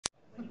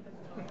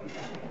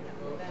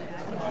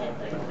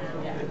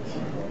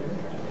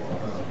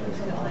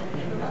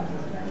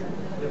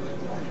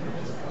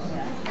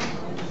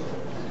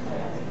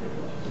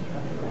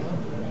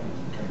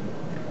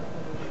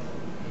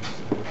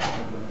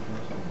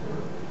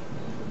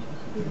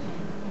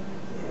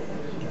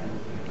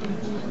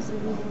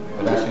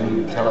Vanessa, you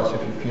need to tell us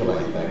if you feel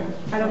anything.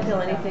 I don't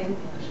feel anything.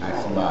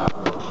 Nice and loud.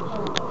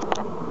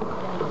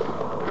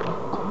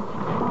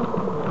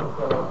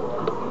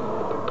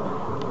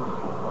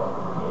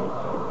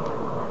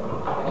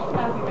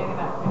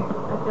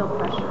 I feel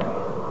pressure.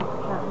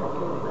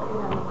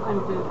 I'm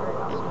doing very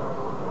awesome.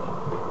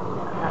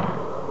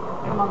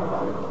 I'm on the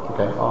bottom.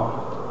 Okay, off.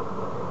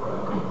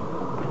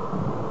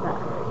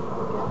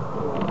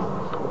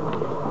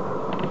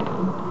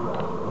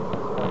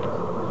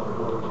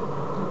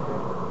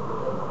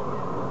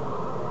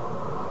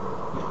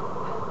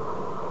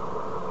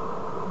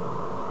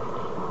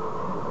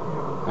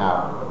 Now,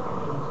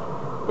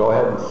 go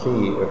ahead and see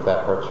if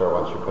that hurts her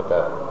once you put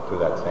that through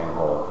that same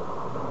hole.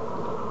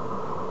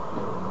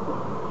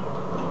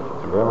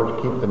 And remember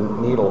to keep the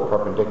needle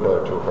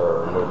perpendicular to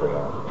her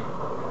manubrio.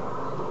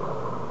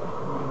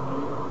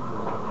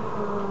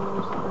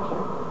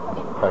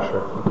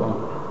 Pressure, keep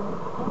going.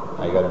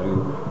 Now you got to do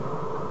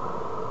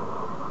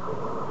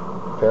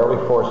fairly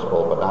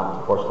forceful, but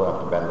not forceful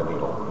enough to bend the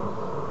needle.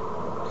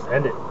 Just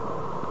end it.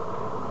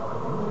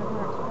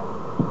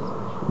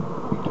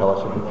 Tell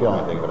us if you feel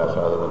anything, Vanessa,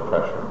 other than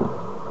pressure.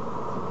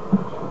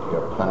 You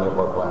have plenty of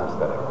local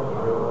anesthetic.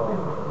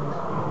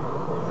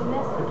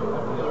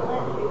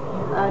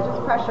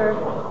 Just pressure.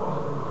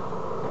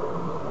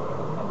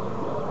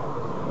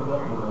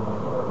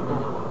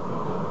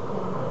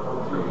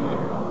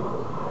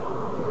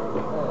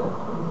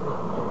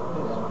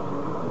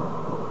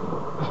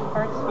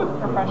 Hurts for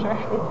pressure?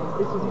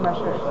 It's just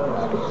pressure.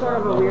 It's sort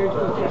of a weird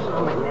sensation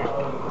on my neck.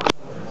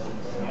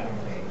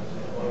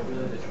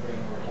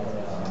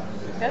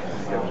 Good?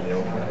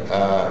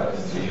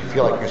 You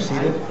feel like you're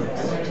seated?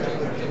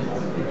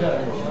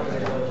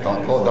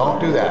 Don't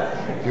do that.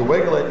 If you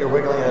wiggle it, you're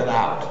wiggling it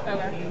out.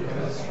 Okay.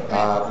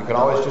 You can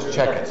always just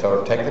check it.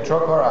 So take the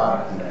trocar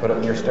out and put it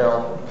in your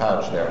sterile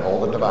pouch there.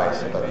 Hold the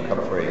device and let it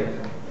come free.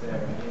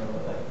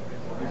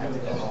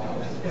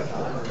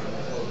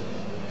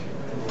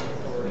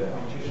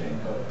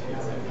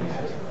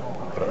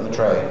 Put it in the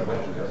tray.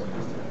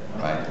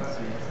 Right.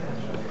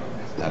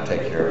 Now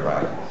take care of it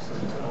right.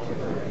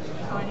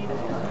 Oh, I need it.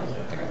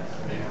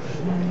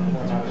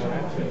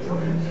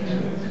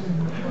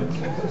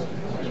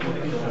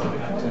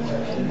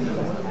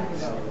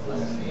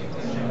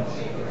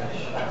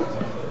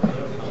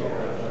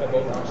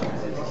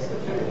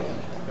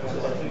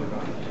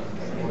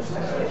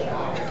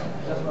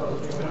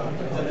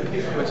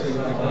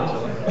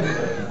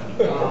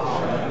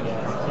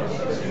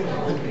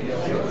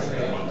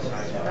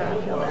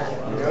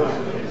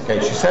 Okay,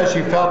 she says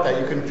she felt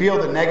that. You can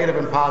feel the negative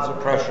and positive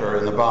pressure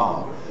in the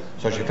bone.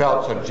 So she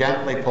felt, so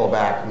gently pull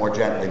back, more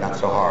gently, not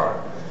so hard.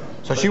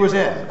 So she was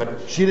in, but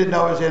she didn't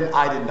know it was in,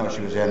 I didn't know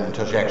she was in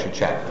until she actually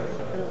checked.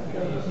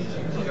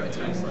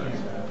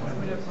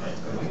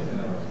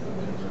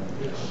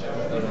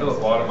 You feel the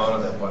bottom out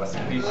of that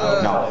plastic piece?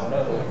 No.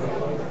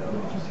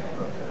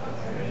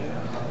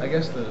 I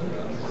guess the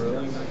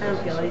drilling. I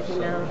don't feel anything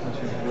now.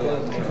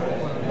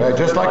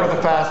 Just like with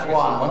the fast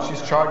one, once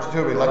she's charged the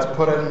tubing, let's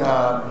put in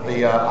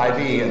the IV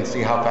and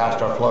see how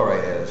fast our flow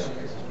rate is.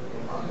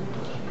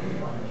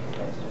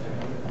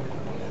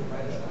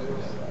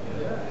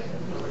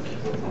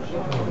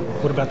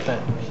 What about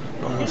that?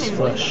 Almost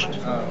flush.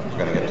 We're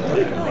going to get to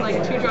that.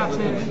 Like 2 drops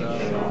in.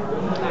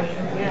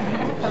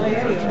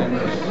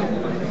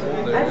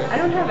 I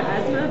don't have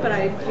asthma, but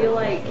I feel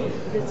like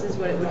this is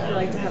what it would feel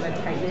like to have a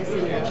tightness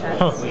in your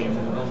chest.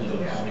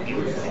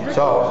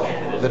 So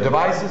the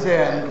device is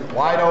in,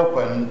 wide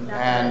open,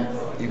 and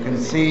you can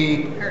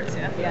see. Hurts,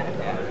 yeah.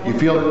 You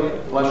feel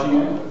it flushing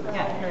in?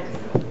 Yeah, it hurts.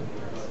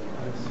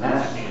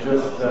 That's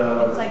just.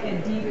 It's like a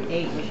deep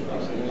H.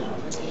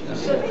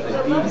 So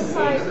the left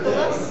side of the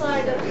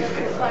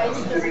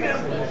device doesn't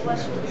have to be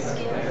flush with the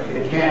skin.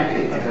 It can't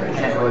be. It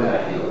can't go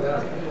that deep.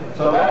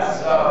 So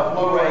that's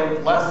flow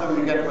rate less than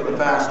we get for the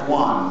fast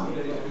one.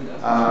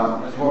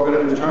 So what we're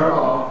going to do, turn it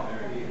off.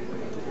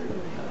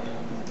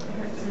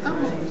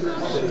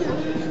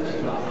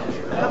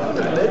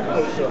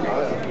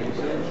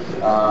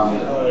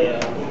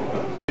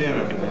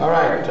 All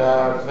right,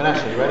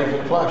 Vanessa, you ready for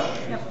the flush?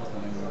 Yep.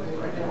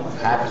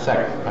 Half a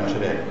second, punch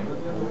it in.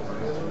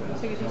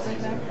 Take a deep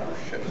breath back.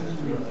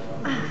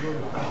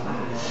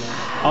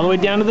 All the way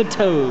down to the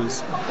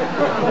toes.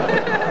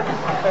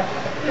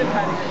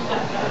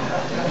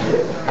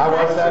 How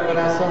was that,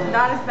 Vanessa?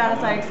 Not as bad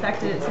as I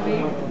expected it to be. A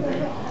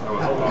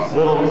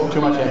little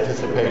too much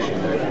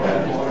anticipation there.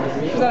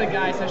 She's not a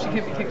guy, so she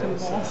can't be kicked in the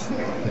balls.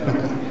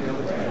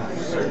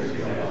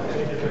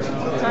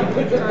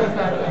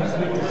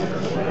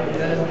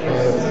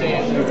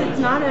 It's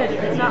not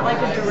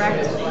like a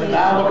direct.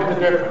 Now look at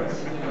the difference.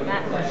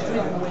 That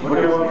Look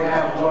at what we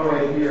have flow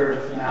rate here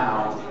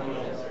now.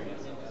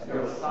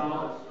 There's a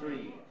solid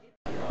stream.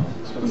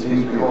 This one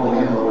seems to be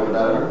holding in a little bit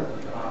better.